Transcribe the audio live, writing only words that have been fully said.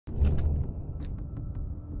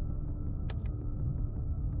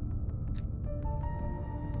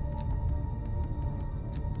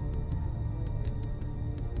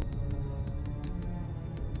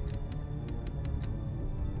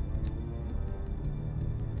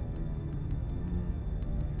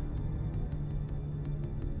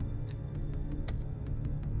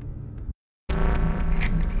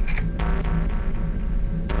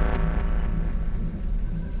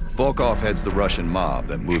Volkov heads the Russian mob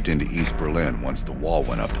that moved into East Berlin once the wall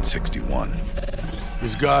went up in '61.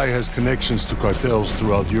 This guy has connections to cartels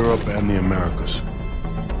throughout Europe and the Americas.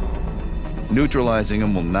 Neutralizing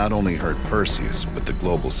him will not only hurt Perseus, but the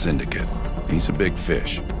global syndicate. He's a big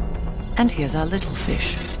fish. And here's our little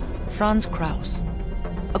fish, Franz Kraus.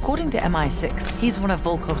 According to MI6, he's one of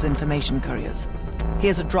Volkov's information couriers. He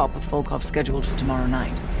has a drop with Volkov scheduled for tomorrow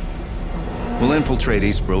night. We'll infiltrate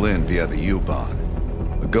East Berlin via the U-Bahn.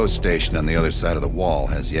 A ghost station on the other side of the wall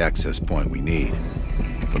has the access point we need.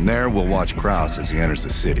 From there, we'll watch Kraus as he enters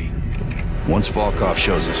the city. Once Volkov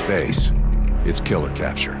shows his face, it's killer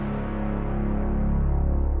capture.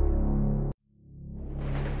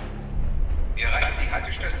 Wir erreichen die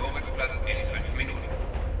Haltestelle Moritzplatz in 5 Minuten.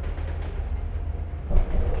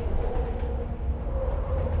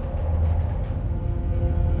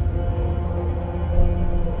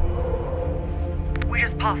 We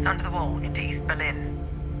just passed under the wall into East Berlin.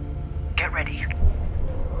 Get ready.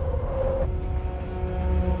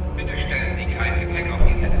 Bitte stellen Sie kein Gepäck auf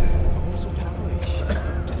die Sitze. Warum so traurig?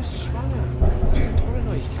 Du bist schwanger. Das sind tolle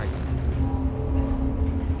Neuigkeiten.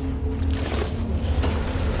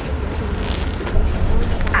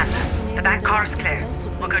 Anna, the back car's clear.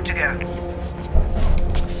 We're good to go.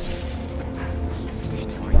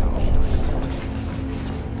 Nicht weiter aufsteigen.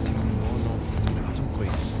 Sie haben nur noch den Atem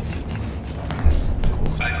ruhig. Das ist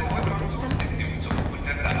verrückt. Alkoholkonsum ist im Zug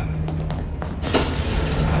untersagt.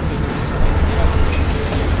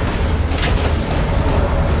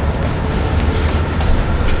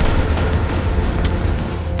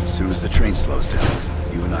 As soon as the train slows down,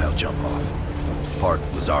 you and I'll jump off. Park,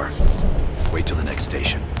 Lazar. Wait till the next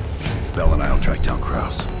station. Bell and I'll track down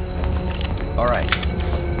Kraus. All right.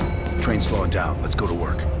 Train's slowing down. Let's go to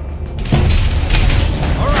work.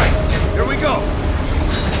 All right, here we go.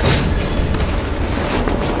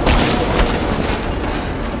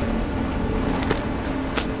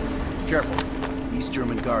 Careful. East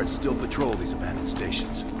German guards still patrol these abandoned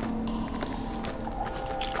stations.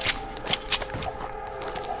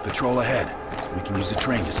 Patrol ahead. We can use the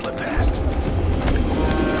train to slip past.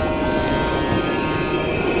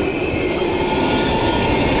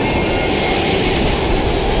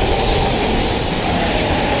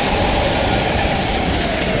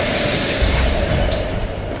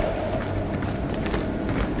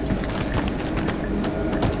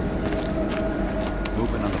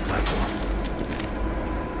 Movement on the platform.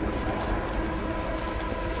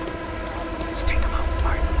 Let's take them out,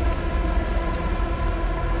 Martin.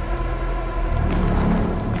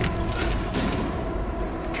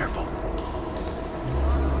 Careful.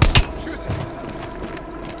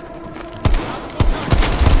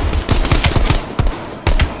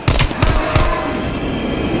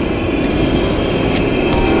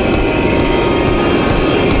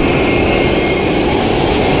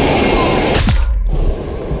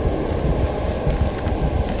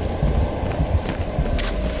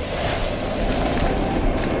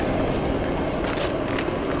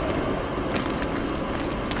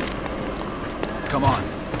 Come on.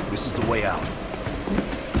 This is the way out.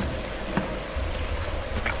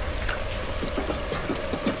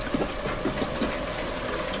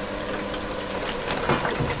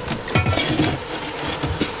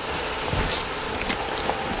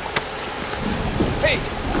 Hey!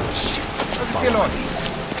 Shit, was ist hier los?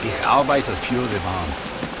 Ich arbeite für die Bahn.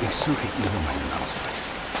 Ich suche Ihnen meinen Ausweis.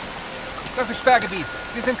 Das ist Sperrgebiet.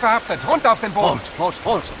 Sie sind verhaftet. Runter auf den Boden.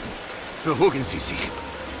 Halt! Beruhigen Sie sich.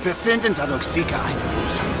 Wir finden dadurch sicher eine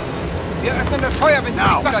Lösung. Wir öffnen das Feuer, wenn Sie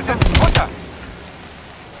Now. nicht sind. Runter!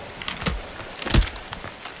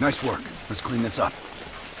 Nice work. Let's clean this up.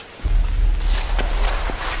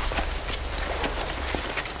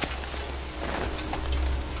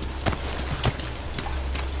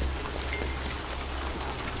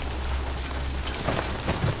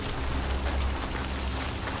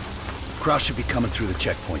 Kraus should be coming through the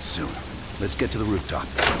checkpoint soon. Let's get to the rooftop.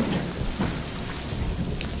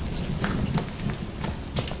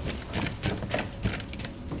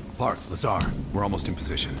 Park, Lazar. We're almost in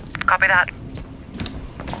position. Copy that.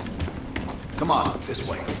 Come on, this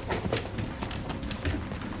way.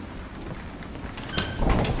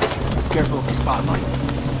 Careful of the spotlight.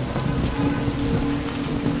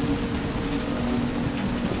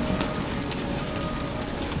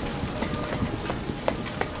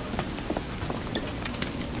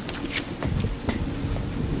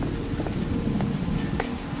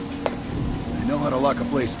 They know how to lock a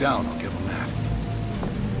place down, I'll give them that.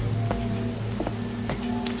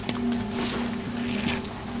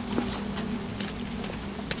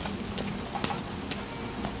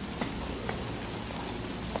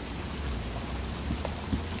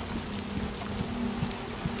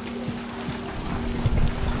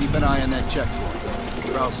 Keep an eye on that checkpoint.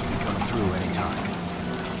 Kraus will be coming through any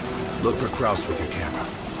time. Look for Kraus with your camera.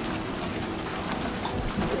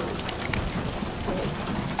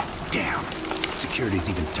 Damn. Security's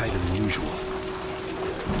even tighter than usual.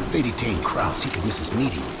 If they detain Kraus, he could miss his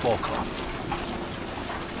meeting with Volkov.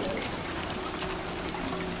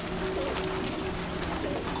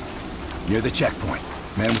 Near the checkpoint.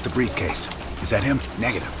 Man with the briefcase. Is that him?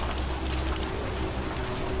 Negative.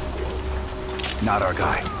 Not our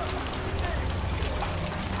guy.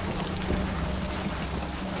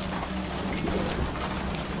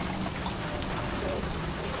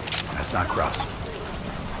 That's not Kraus.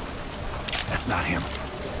 That's not him.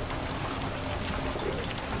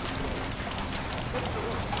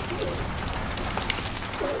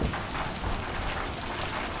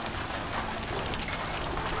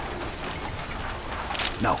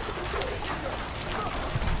 No.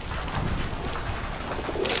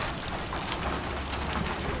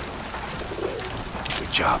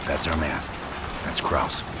 Good job, that's our man. That's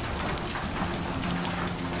Kraus.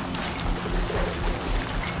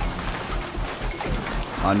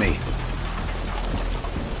 On me.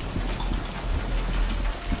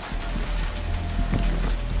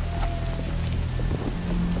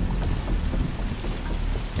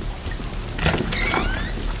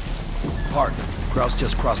 Hart, Kraus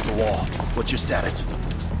just crossed the wall. What's your status?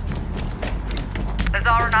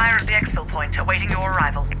 Lazar and I are at the exfil point, awaiting your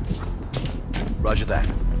arrival. Roger that.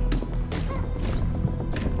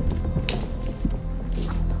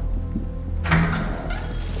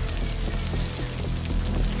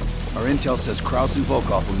 Our intel says Kraus and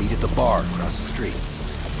Volkov will meet at the bar across the street.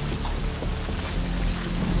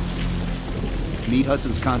 Meet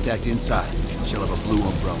Hudson's contact inside. She'll have a blue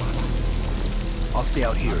umbrella. I'll stay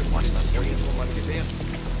out here and watch the street.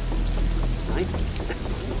 Nein.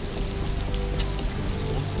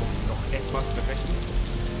 Noch etwas berechnen.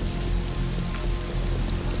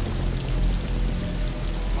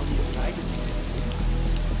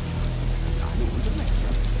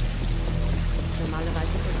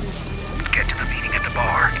 Get to the meeting at the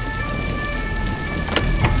bar.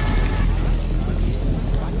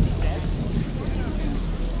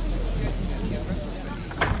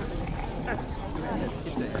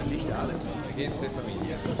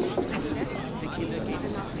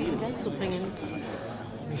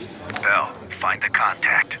 Bell, find the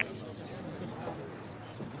contact.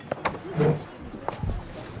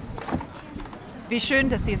 Wie schön,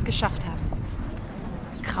 dass Sie es geschafft haben.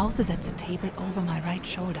 Krause is at the table over my right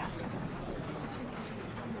shoulder.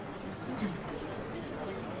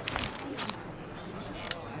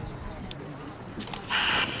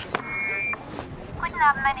 Guten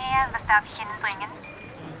Abend, mein Herr. Was darf ich Ihnen bringen?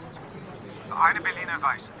 Eine Berliner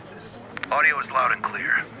Weiß. Audio is loud and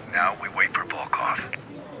clear. Now we wait for Volkov.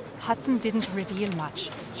 Hudson didn't reveal much.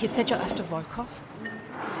 He said you're after Volkov?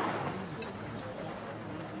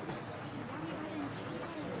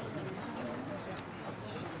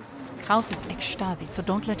 Kraus is ex-Stasi, so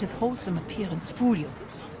don't let his wholesome appearance fool you.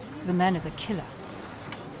 The man is a killer.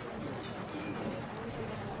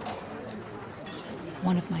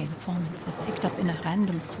 One of my informants was picked up in a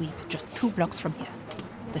random sweep just 2 blocks from here.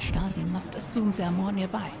 The Stasi must assume there are more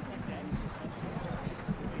nearby.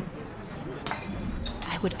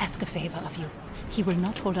 I would ask a favor of you. He will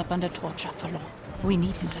not hold up under torture for long. We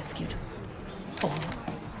need him rescued. Or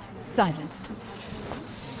silenced.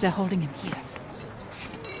 They're holding him here.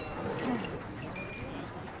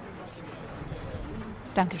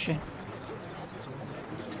 Dankeschön.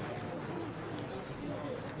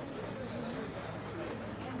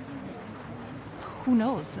 Who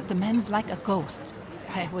knows? The man's like a ghost.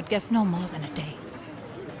 I would guess no more than a day.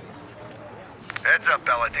 Heads up,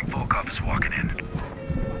 Bell. I think Volkov is walking in.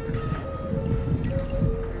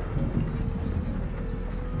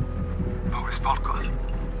 Wo ist Volkov?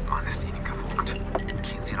 Man ist Ihnen gefolgt.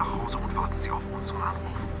 Gehen Sie nach Hause und warten Sie auf unseren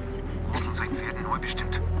Anruf. Hoffentlich werden neu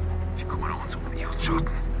bestimmt. Wir kümmern uns Ihren Schaden.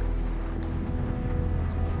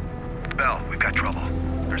 Bell, we've got trouble.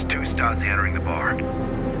 There's 2 Stasi entering the bar.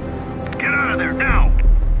 Get out of there, now!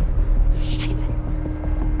 Scheiße.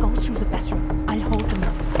 Go through the bathroom. I'll hold them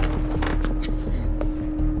off.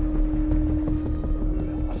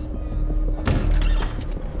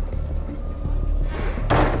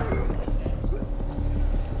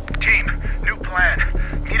 Team, new plan.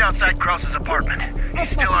 Meet outside Kraus's apartment. He's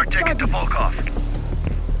still our ticket to Volkov.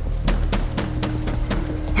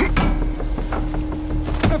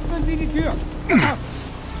 Öffnen Sie die Tür!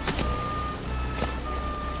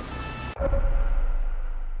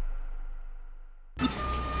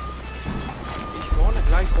 Ich wohne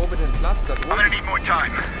gleich oben den Platz da I'm gonna drüben. need more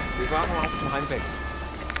time. Wir waren auf dem Heimweg.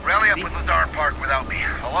 Rally up with Lazar Park without me.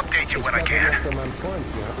 I'll update get you when I can. Ich meinem Freund.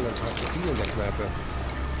 Wir hatten ein paar zu viel in der Kneipe.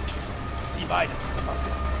 Die beiden.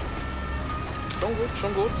 Schon gut,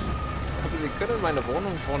 schon gut. Aber Sie können meine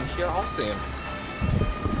Wohnung von hier aus sehen.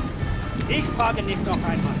 Ich frage nicht noch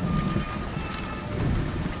einmal.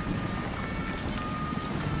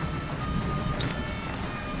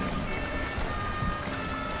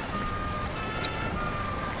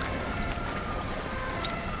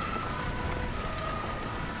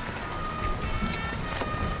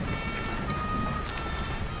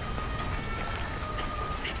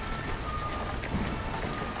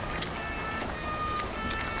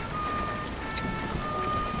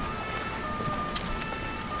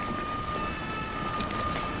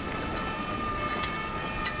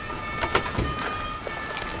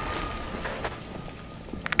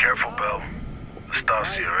 Careful, Bell. The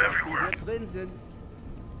Stasi are everywhere. Drin sind.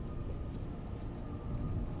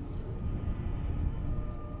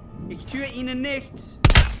 Ich tue Ihnen nichts.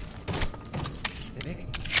 Ist er weg?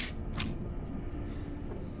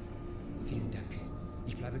 Vielen Dank.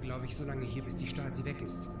 Ich bleibe, glaube ich, so lange hier, bis die Stasi weg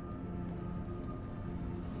ist.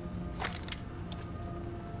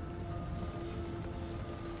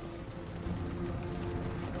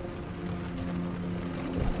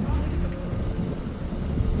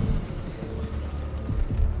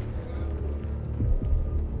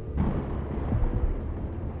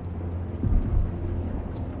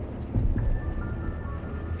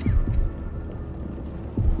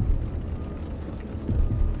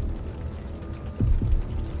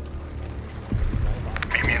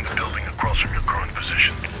 Meet me in the building across from your current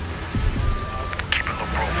position. Keep a low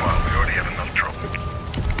profile. We already have enough trouble.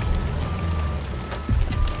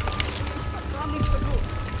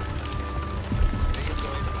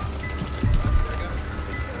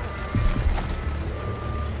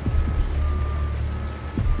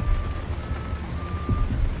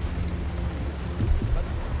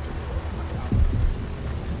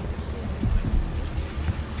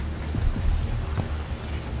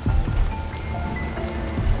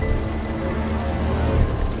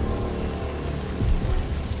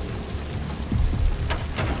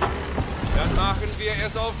 Dann machen wir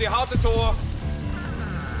es auf die harte Tour.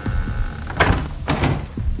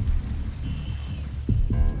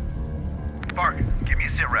 Park, give me a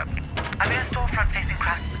sit rep. I'm in a storefront facing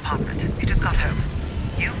Kraft's apartment. He just got home.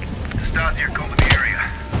 You? The Stasi are combing the area.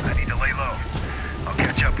 I need to lay low. I'll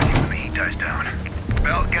catch up with you when the heat dies down.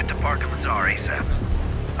 Bell, get to Park and Lazar ASAP.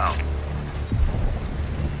 Out.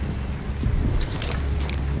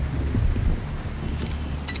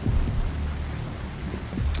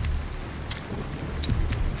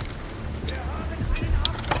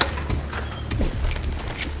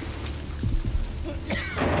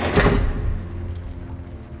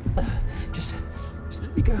 Just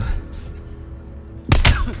let me go.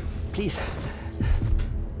 Please.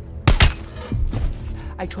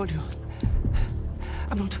 I told you.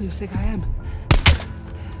 I'm not who you think I am.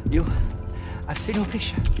 I've seen your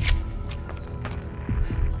picture.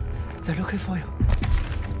 They're looking for you.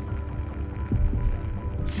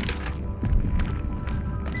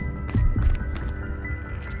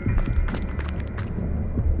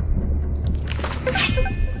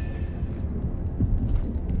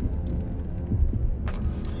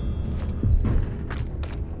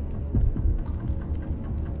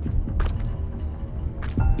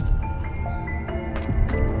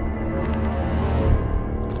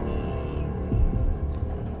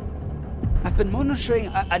 I've been monitoring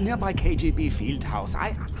a nearby KGB field house.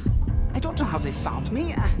 I don't know how they found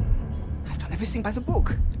me. I've done everything by the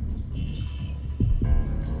book.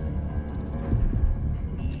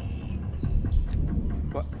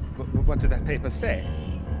 What did that paper say?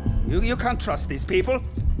 You can't trust these people.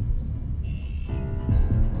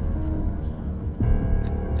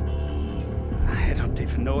 I don't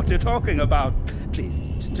even know what you're talking about. Please,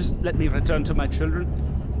 just let me return to my children.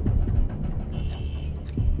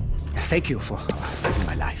 Thank you for saving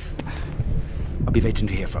my life. I'll be waiting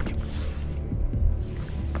to hear from you.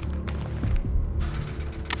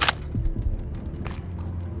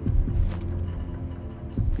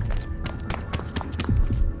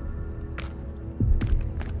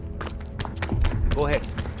 Go ahead.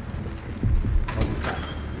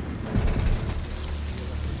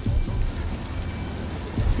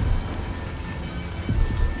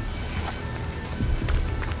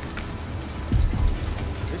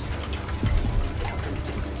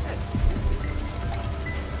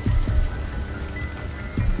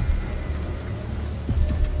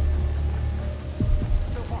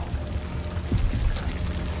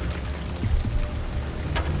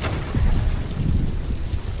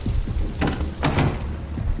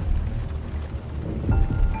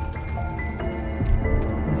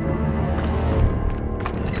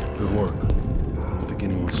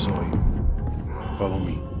 Follow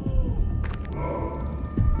me.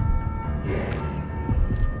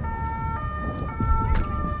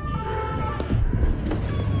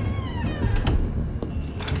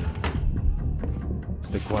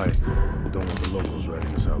 Stay quiet. We don't want the locals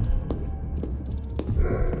ratting us out.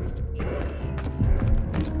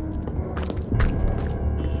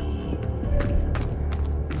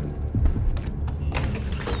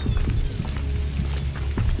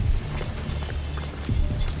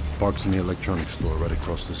 Park's in the electronics store right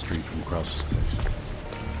across the street from Krause's place.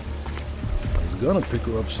 I was gonna pick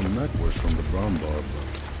her up some knackwurst from the brown bar, but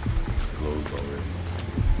it's closed already.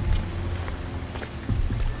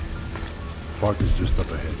 Park is just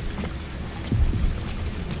up ahead.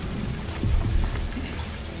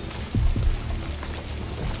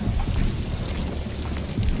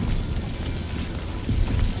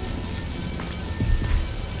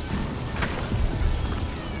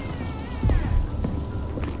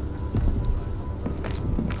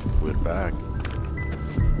 We're back.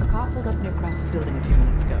 A car pulled up near Krause's building a few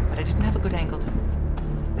minutes ago, but I didn't have a good angle to...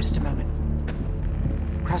 Just a moment.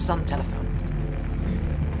 Krause is on the telephone.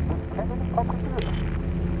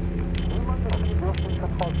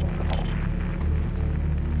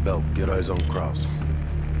 Bell, get eyes on Krause.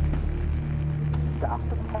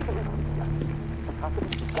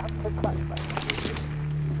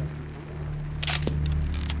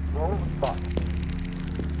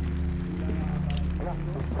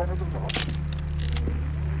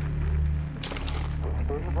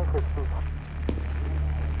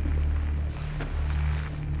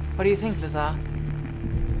 What do you think, Lazar?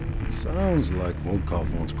 Sounds like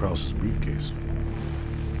Volkov wants Krause's briefcase.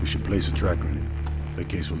 We should place a tracker in it. The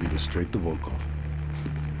case will lead us straight to Volkov.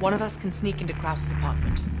 One of us can sneak into Krause's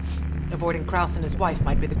apartment. Avoiding Krause and his wife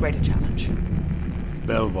might be the greater challenge.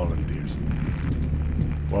 Bell volunteers.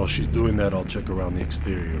 While she's doing that, I'll check around the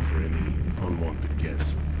exterior for any unwanted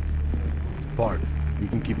guests. Park, you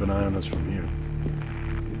can keep an eye on us from here.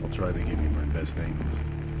 I'll try to give you my best angles.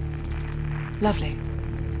 Lovely.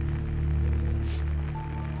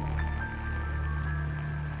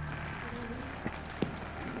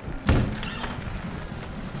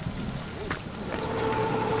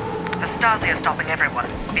 Stasi are stopping everyone.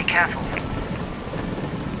 Be careful.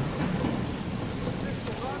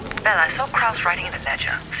 Bell, I saw Krause writing in the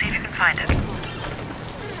ledger. See if you can find it.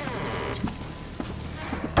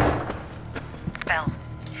 Bell,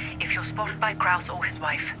 if you're spotted by Krause or his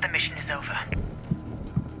wife, the mission is over.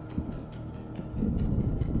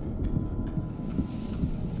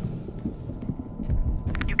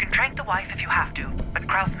 You can trank the wife if you have to, but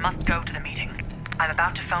Krause must go to the meeting. I'm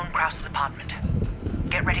about to phone Krause's apartment.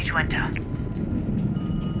 Get ready to enter.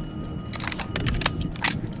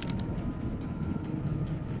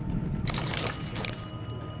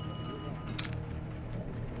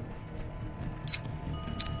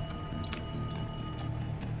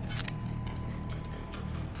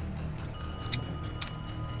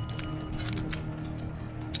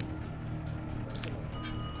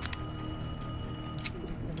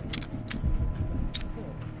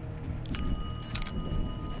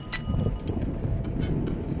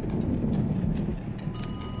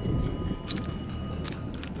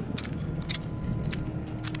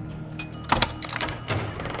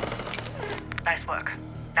 Nice work.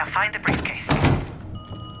 Now find the briefcase.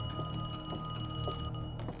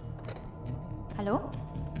 Hallo?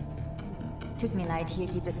 Tut mir leid, hier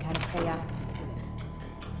gibt es keine Freier.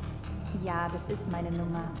 Ja, das ist meine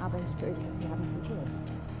Nummer, aber ich fürchte, Sie haben sie gehört.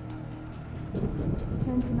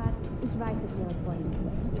 Hören Sie mal, ich weiß, dass Ihre Freundin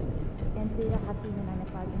nicht hier ist. Entweder hat sie Ihnen eine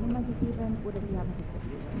falsche Nummer gegeben, oder Sie haben sie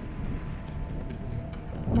verstanden.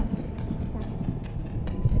 Natürlich, danke.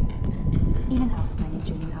 Ihnen auch einen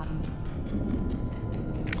schönen Abend.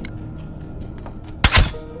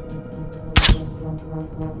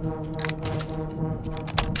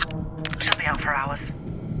 She'll be out for hours.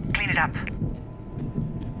 Clean it up.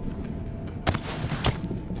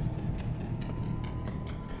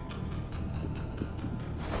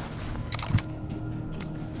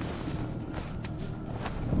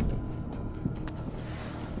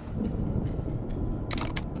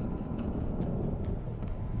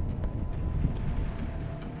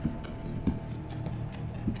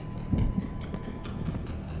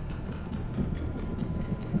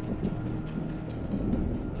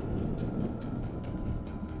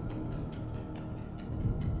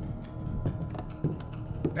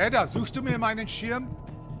 Edda, suchst du mir meinen Schirm?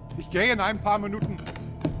 Ich gehe in ein paar Minuten.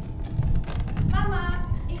 Mama,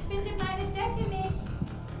 ich finde meine Decke nicht.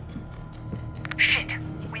 Shit,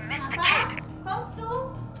 we missed the kid. Kommst du?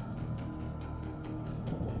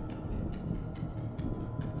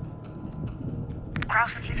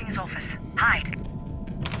 Krause is leaving his office. Hide.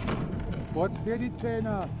 Putz dir die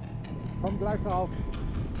Zähne. Komm gleich rauf.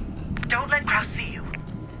 Don't let Kraus see you.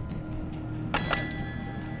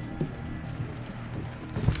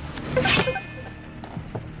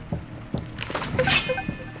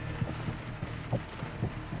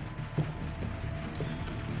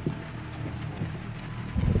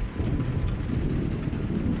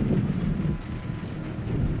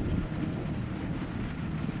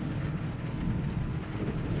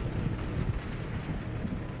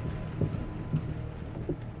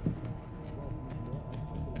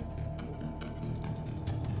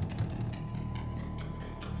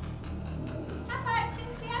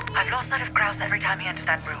 I've lost sight of Kraus every time he enters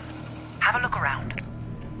that room. Have a look around.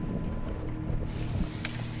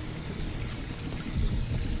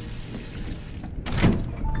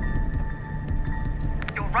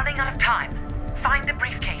 You're running out of time. Find the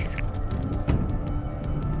briefcase.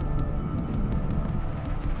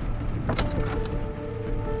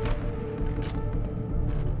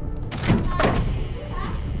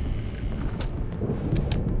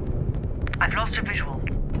 I've lost your visual.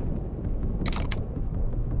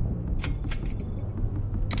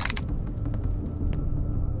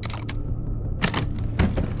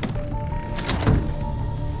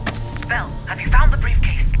 Have you found the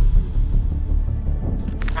briefcase?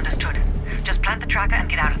 Understood. Just plant the tracker and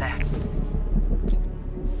get out of there.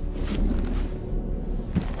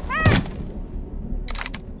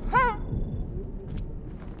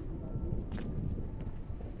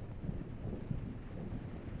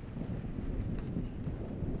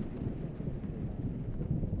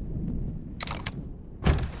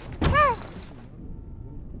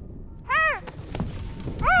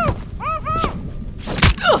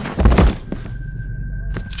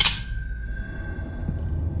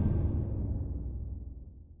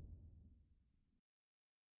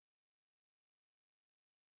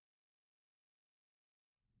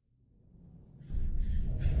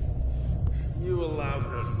 You allowed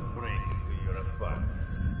her to break into your apartment.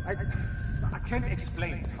 I can't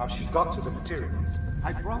explain how she got to the materials.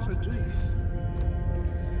 I brought her to you.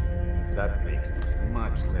 That makes this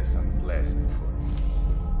much less unpleasant for me.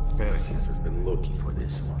 Perseus has been looking for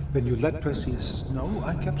this one. When you let Perseus know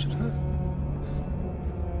I captured her?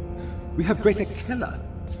 We have Greater Killer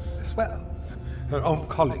as well. Her own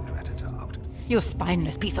colleague ratted her out. You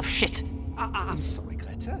spineless piece of shit. I'm sorry,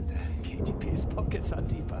 Greta. The KGB's pockets are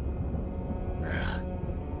deeper.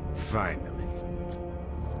 Finally.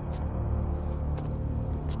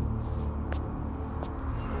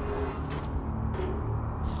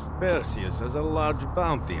 Perseus has a large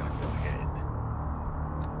bounty on your head.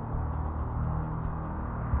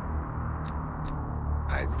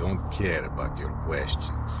 I don't care about your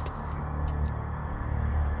questions.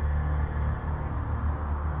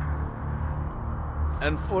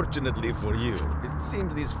 Unfortunately for you, it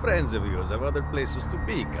seems these friends of yours have other places to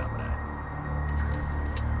be, comrade.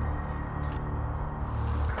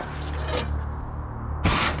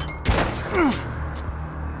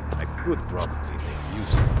 I could probably make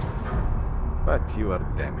use of you, but you are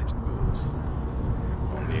damaged goods.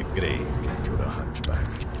 Only a grave can cure a hunchback.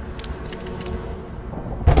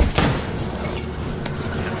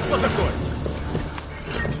 What a boy!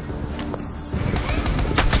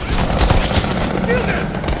 Kill them!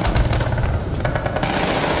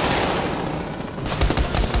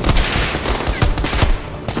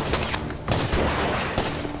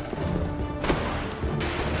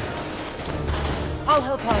 I'll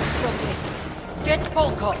help out, explore the case. Get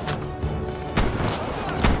Volkov!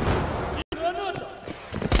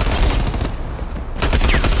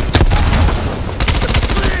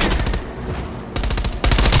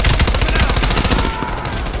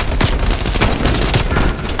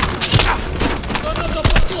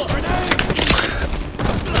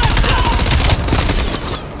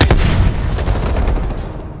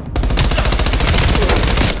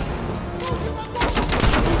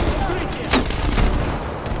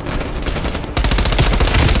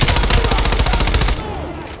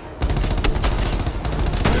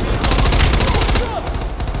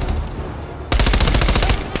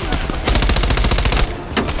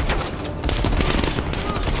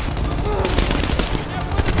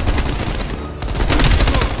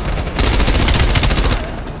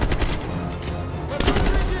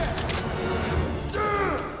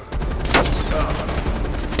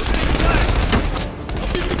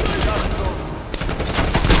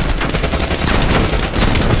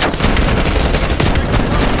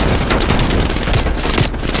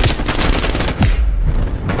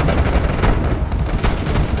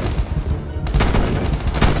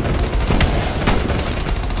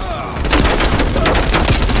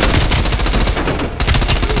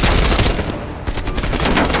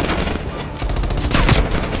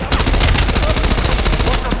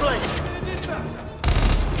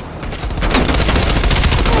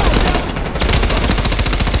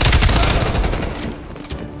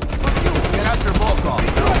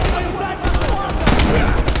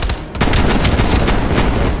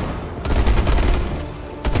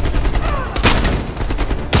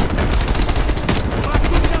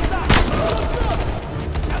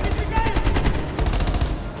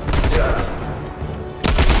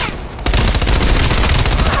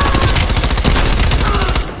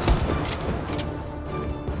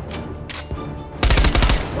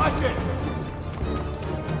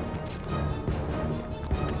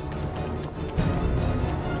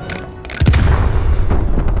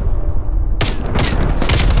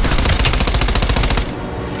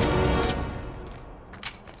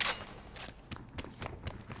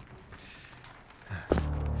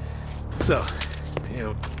 So,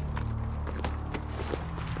 you...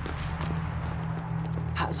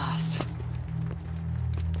 At last.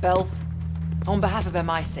 Bell, on behalf of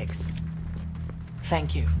MI6,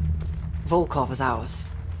 thank you. Volkov is ours.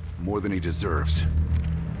 More than he deserves.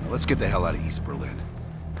 Now let's get the hell out of East Berlin.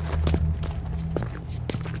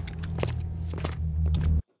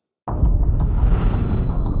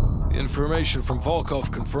 The information from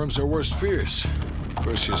Volkov confirms our worst fears.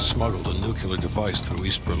 Percy has smuggled a nuclear device through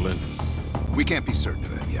East Berlin. We can't be certain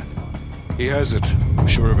of that yet. He has it. I'm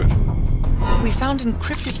sure of it. We found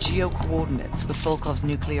encrypted geo-coordinates with Volkov's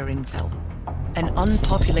nuclear intel. An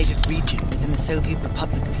unpopulated region within the Soviet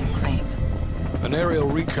Republic of Ukraine. An aerial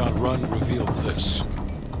recon run revealed this.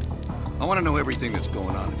 I want to know everything that's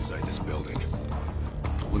going on inside this building.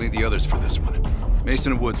 We'll need the others for this one.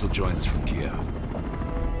 Mason and Woods will join us from Kiev.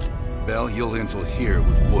 Bell, you'll infill here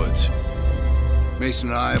with Woods. Mason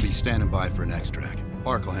and I will be standing by for an extract.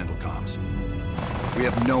 Park will handle comms. We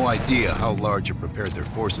have no idea how large or prepared their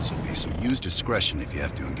forces will be, so use discretion if you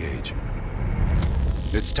have to engage.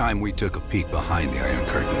 It's time we took a peek behind the Iron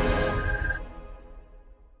Curtain.